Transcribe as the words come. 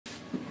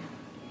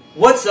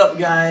What's up,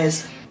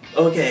 guys?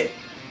 Okay,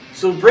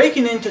 so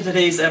breaking into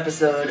today's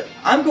episode,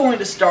 I'm going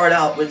to start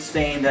out with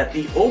saying that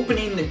the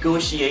opening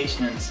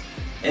negotiations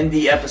in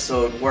the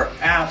episode were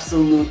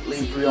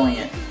absolutely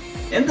brilliant.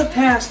 In the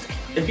past,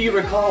 if you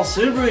recall,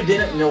 Subaru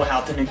didn't know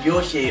how to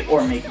negotiate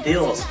or make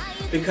deals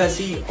because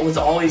he was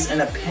always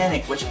in a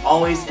panic, which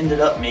always ended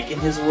up making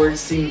his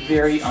words seem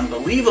very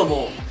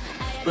unbelievable.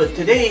 But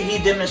today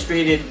he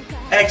demonstrated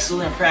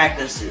excellent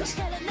practices,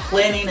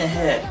 planning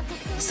ahead,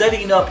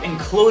 setting up and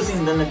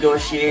closing the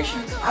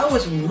negotiations. I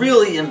was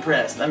really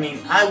impressed.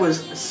 I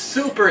was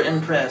super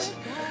impressed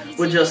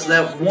with just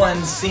that one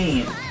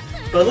scene.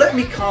 But let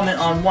me comment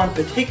on one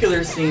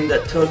particular scene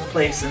that took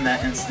place in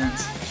that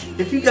instance.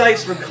 If you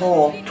guys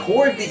recall,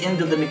 toward the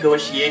end of the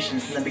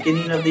negotiations in the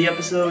beginning of the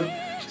episode,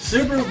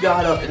 Subaru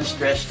got up and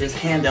stretched his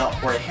hand out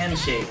for a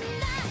handshake.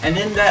 And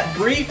in that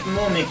brief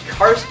moment,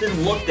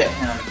 Karsten looked at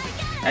him,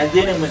 and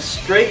then it went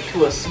straight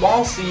to a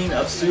small scene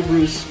of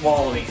Subaru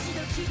swallowing.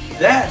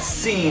 That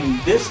scene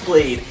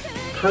displayed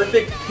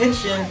perfect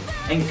tension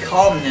and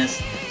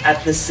calmness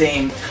at the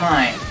same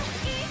time.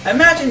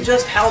 Imagine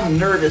just how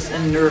nervous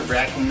and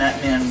nerve-wracking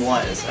that man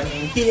was.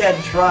 He had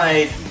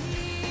tried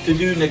to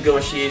do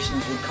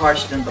negotiations with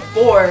Karsten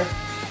before,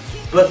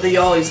 but they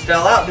always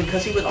fell out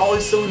because he was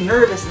always so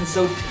nervous and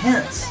so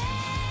tense.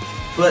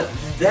 But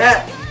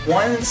that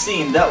one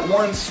scene, that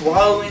one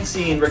swallowing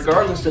scene,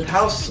 regardless of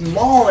how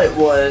small it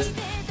was,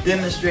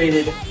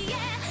 demonstrated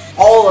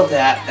all of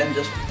that in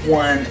just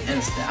one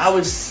instant. I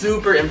was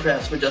super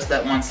impressed with just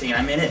that one scene.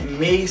 It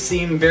may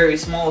seem very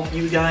small to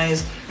you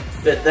guys,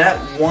 but that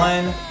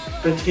one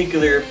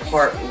particular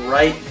part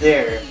right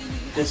there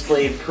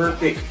displayed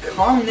perfect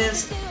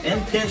calmness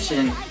and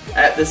tension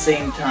at the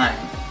same time.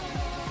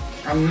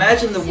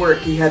 Imagine the work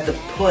he had to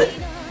put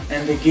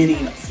into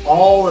getting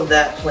all of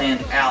that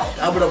planned out.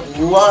 I would have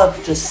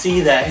loved to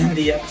see that in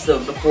the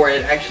episode before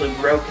it actually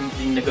broke into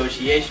the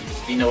negotiations,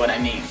 if you know what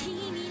I mean.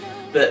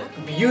 But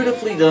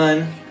beautifully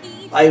done.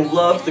 I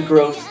love the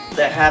growth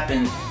that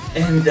happened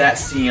in that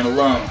scene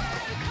alone.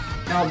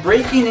 Now,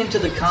 breaking into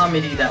the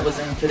comedy that was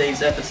in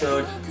today's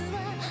episode,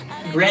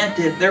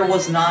 granted, there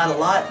was not a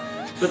lot,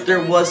 but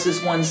there was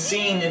this one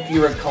scene, if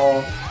you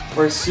recall,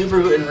 where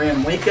Subaru and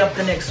Rem wake up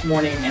the next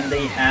morning and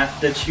they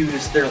have to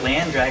choose their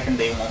Land Dragon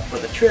they want for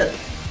the trip.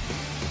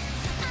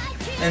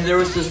 And there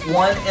was this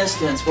one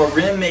instance where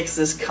Rem makes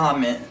this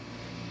comment.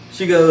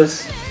 She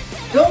goes,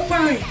 "Don't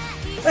worry,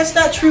 that's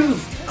not true.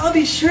 I'll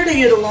be sure to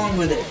get along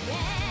with it."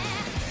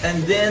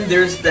 And then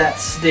there's that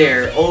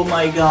stare. Oh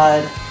my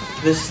god,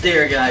 the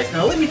stare, guys.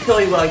 Now let me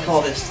tell you what I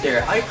call this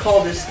stare. I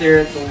call this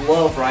stare the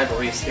love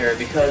rivalry stare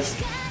because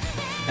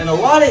in a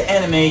lot of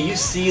anime you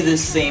see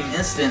this same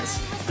instance,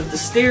 but the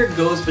stare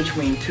goes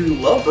between two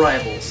love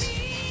rivals.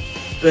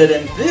 But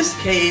in this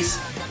case,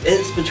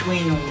 it's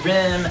between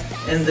Rem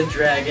and the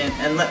dragon,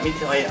 and let me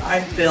tell you,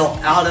 I fell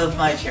out of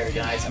my chair,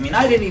 guys.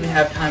 I didn't even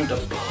have time to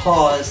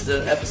pause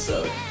the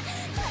episode.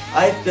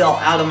 I fell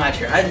out of my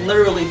chair. I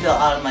literally fell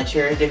out of my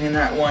chair during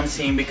that one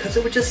scene because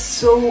it was just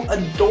so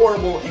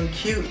adorable and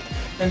cute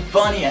and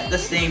funny at the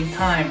same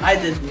time. I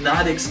did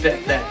not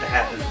expect that to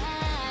happen.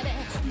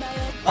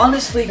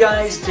 Honestly,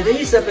 guys,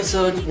 today's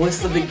episode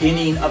was the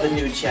beginning of a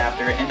new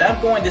chapter, and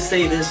I'm going to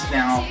say this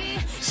now.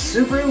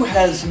 Subaru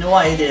has no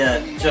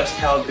idea just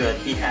how good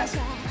he has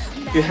it.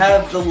 To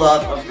have the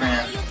love of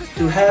Rem,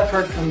 to have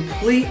her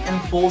complete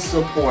and full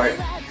support.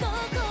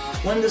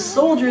 When the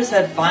soldiers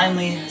had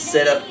finally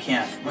set up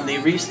camp, when they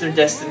reached their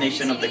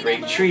destination of the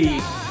Great Tree,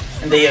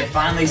 and they had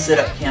finally set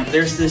up camp,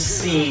 there's this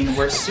scene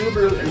where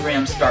Subaru and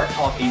Rem start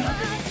talking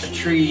underneath the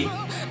tree,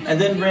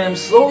 and then Rem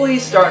slowly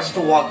starts to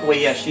walk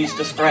away as she's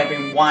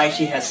describing why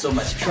she has so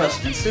much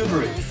trust in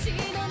Subaru.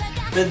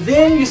 But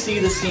then you see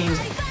the scenes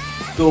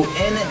go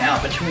in and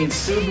out between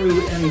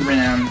Subaru and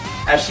Rem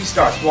as she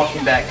starts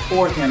walking back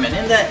toward him, and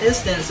in that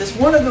instance, it's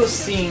one of those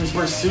scenes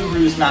where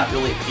Subaru's not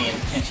really paying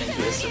attention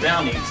to his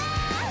surroundings.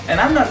 And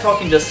I'm not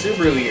talking just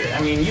Subaru here.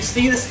 You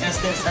see this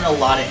instance in a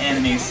lot of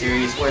anime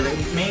series where the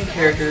main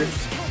character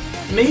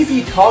may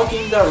be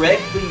talking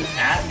directly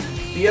at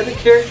the other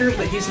character,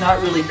 but he's not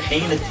really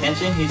paying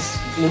attention. He's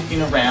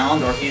looking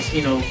around, or he's,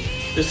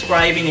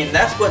 describing, and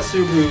that's what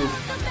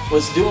Subaru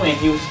was doing.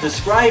 He was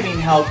describing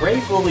how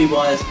grateful he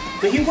was,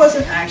 but he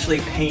wasn't actually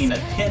paying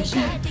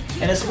attention.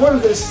 And it's one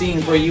of those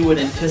scenes where you would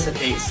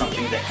anticipate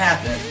something to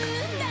happen.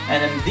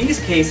 And in these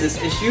cases,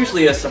 it's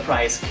usually a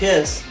surprise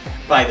kiss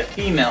by the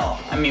female.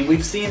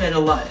 We've seen it a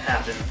lot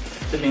happen.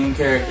 The main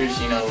character's,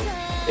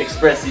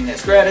 expressing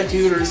his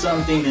gratitude or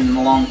something, and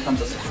along comes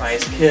a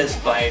surprise kiss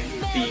by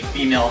the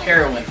female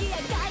heroine.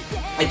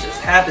 It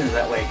just happens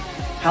that way.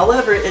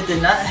 However, it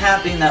did not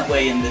happen that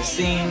way in this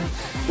scene,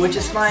 which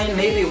is fine.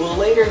 Maybe it will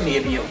later,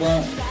 maybe it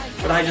won't.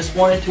 But I just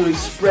wanted to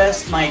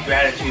express my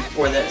gratitude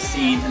for that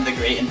scene and the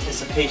great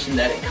anticipation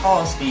that it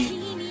caused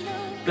me.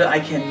 But I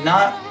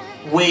cannot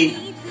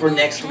wait for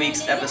next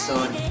week's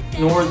episode,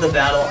 nor the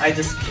battle. I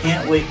just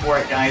can't wait for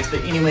it, guys.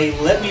 But anyway,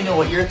 let me know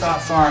what your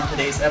thoughts are on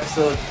today's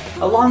episode,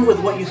 along with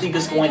what you think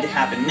is going to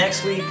happen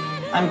next week.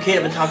 I'm Kate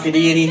of Otaku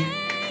Deity.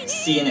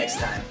 See you next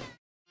time.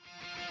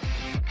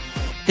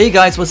 Hey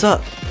guys, what's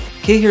up?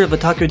 Kay here of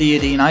Otaku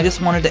Deity, and I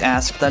just wanted to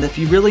ask that if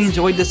you really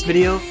enjoyed this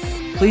video,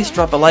 please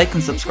drop a like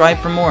and subscribe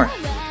for more.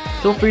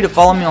 Feel free to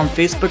follow me on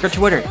Facebook or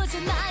Twitter.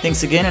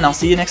 Thanks again, and I'll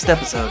see you next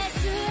episode.